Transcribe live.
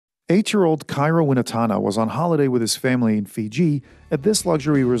8-year-old Cairo Winatana was on holiday with his family in Fiji at this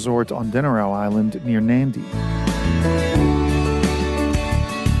luxury resort on Denarau Island near Nandi.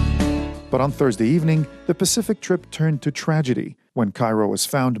 But on Thursday evening, the Pacific trip turned to tragedy when Cairo was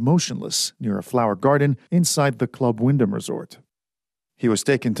found motionless near a flower garden inside the Club Wyndham Resort. He was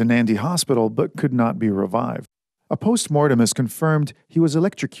taken to Nandi Hospital but could not be revived. A post-mortem has confirmed he was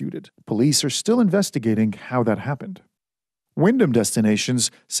electrocuted. Police are still investigating how that happened. Wyndham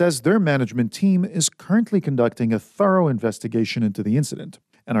Destinations says their management team is currently conducting a thorough investigation into the incident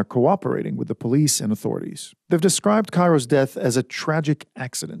and are cooperating with the police and authorities. They've described Cairo's death as a tragic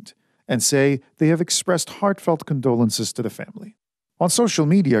accident and say they have expressed heartfelt condolences to the family. On social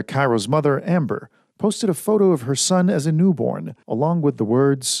media, Cairo's mother, Amber, posted a photo of her son as a newborn, along with the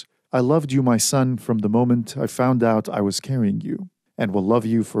words, "I loved you, my son, from the moment I found out I was carrying you, and will love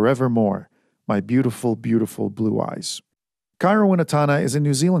you forevermore, my beautiful, beautiful blue eyes." Cairo Winatana is a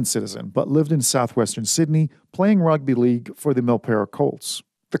New Zealand citizen, but lived in southwestern Sydney, playing rugby league for the Milpera Colts.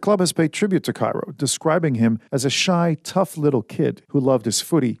 The club has paid tribute to Cairo, describing him as a shy, tough little kid who loved his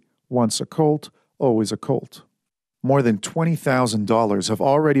footy, once a Colt, always a Colt. More than $20,000 have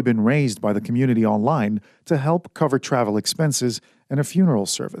already been raised by the community online to help cover travel expenses and a funeral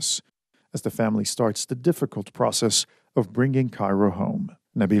service, as the family starts the difficult process of bringing Cairo home.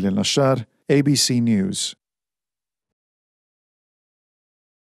 Nabil El Nashar, ABC News.